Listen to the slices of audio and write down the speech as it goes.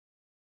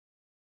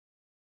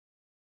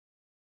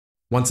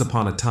Once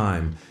upon a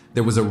time,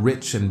 there was a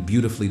rich and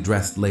beautifully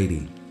dressed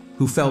lady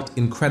who felt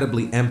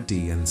incredibly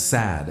empty and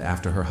sad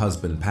after her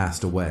husband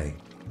passed away.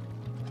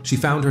 She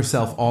found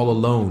herself all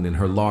alone in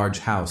her large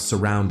house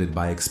surrounded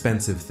by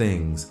expensive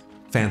things,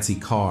 fancy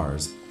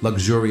cars,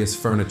 luxurious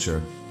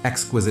furniture,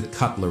 exquisite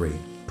cutlery,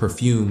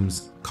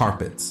 perfumes,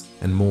 carpets,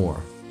 and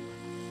more.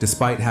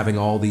 Despite having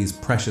all these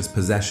precious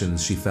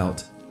possessions, she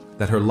felt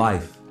that her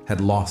life had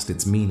lost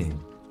its meaning.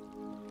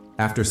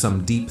 After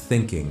some deep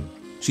thinking,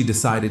 she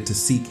decided to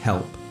seek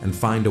help and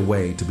find a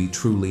way to be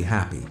truly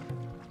happy.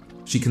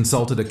 She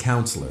consulted a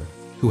counselor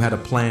who had a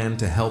plan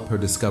to help her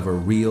discover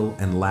real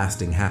and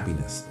lasting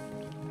happiness.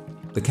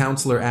 The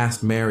counselor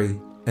asked Mary,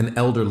 an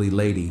elderly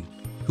lady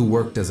who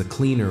worked as a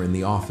cleaner in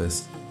the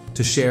office,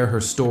 to share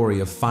her story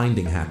of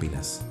finding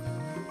happiness.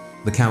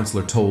 The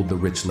counselor told the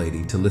rich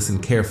lady to listen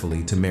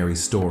carefully to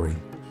Mary's story.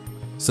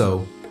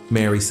 So,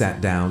 Mary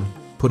sat down,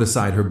 put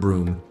aside her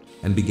broom,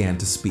 and began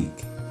to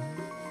speak.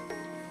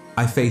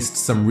 I faced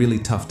some really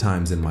tough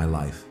times in my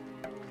life.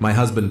 My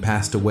husband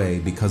passed away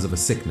because of a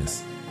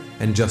sickness,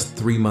 and just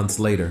 3 months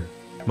later,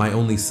 my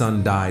only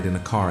son died in a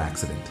car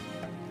accident.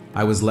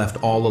 I was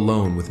left all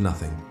alone with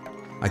nothing.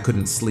 I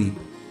couldn't sleep,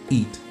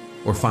 eat,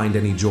 or find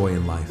any joy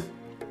in life.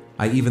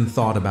 I even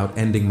thought about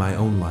ending my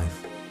own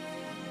life.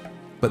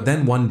 But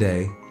then one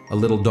day, a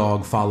little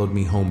dog followed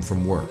me home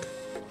from work.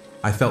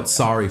 I felt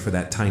sorry for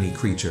that tiny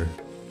creature,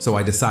 so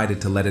I decided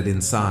to let it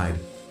inside.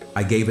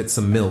 I gave it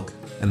some milk,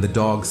 and the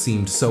dog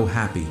seemed so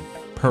happy,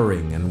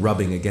 purring and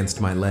rubbing against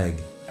my leg.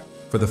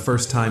 For the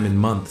first time in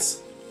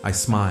months, I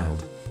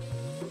smiled.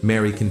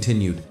 Mary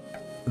continued,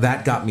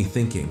 "That got me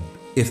thinking.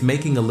 If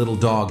making a little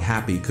dog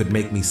happy could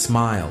make me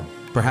smile,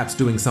 perhaps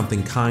doing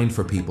something kind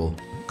for people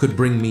could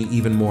bring me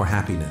even more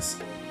happiness."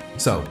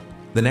 So,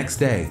 the next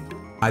day,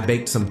 I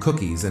baked some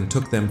cookies and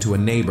took them to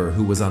a neighbor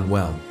who was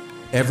unwell.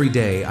 Every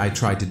day, I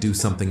tried to do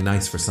something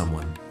nice for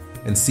someone,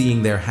 and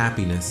seeing their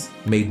happiness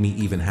made me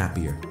even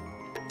happier.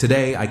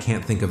 Today, I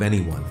can't think of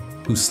anyone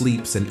who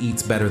sleeps and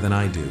eats better than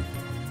I do.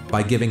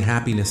 By giving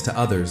happiness to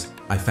others,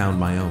 I found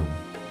my own.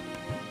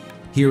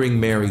 Hearing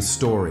Mary's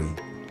story,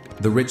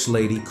 the rich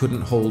lady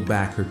couldn't hold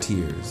back her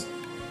tears.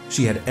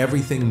 She had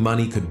everything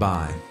money could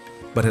buy,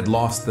 but had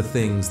lost the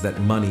things that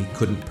money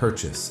couldn't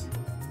purchase: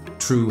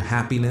 true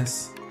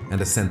happiness and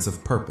a sense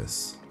of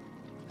purpose.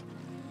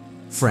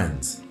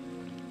 Friends,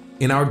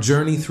 in our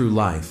journey through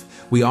life,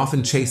 we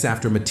often chase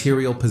after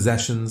material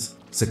possessions,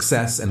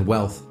 success, and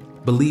wealth,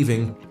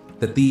 believing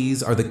that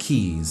these are the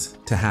keys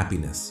to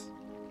happiness.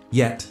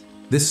 Yet,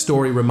 this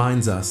story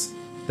reminds us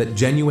that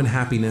genuine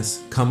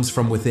happiness comes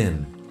from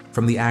within,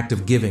 from the act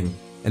of giving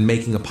and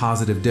making a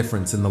positive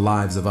difference in the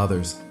lives of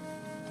others.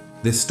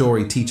 This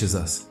story teaches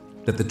us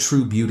that the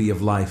true beauty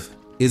of life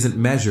isn't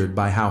measured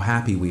by how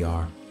happy we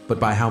are, but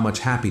by how much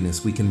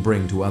happiness we can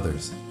bring to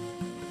others.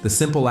 The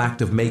simple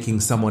act of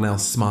making someone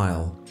else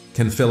smile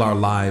can fill our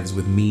lives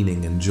with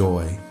meaning and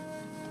joy.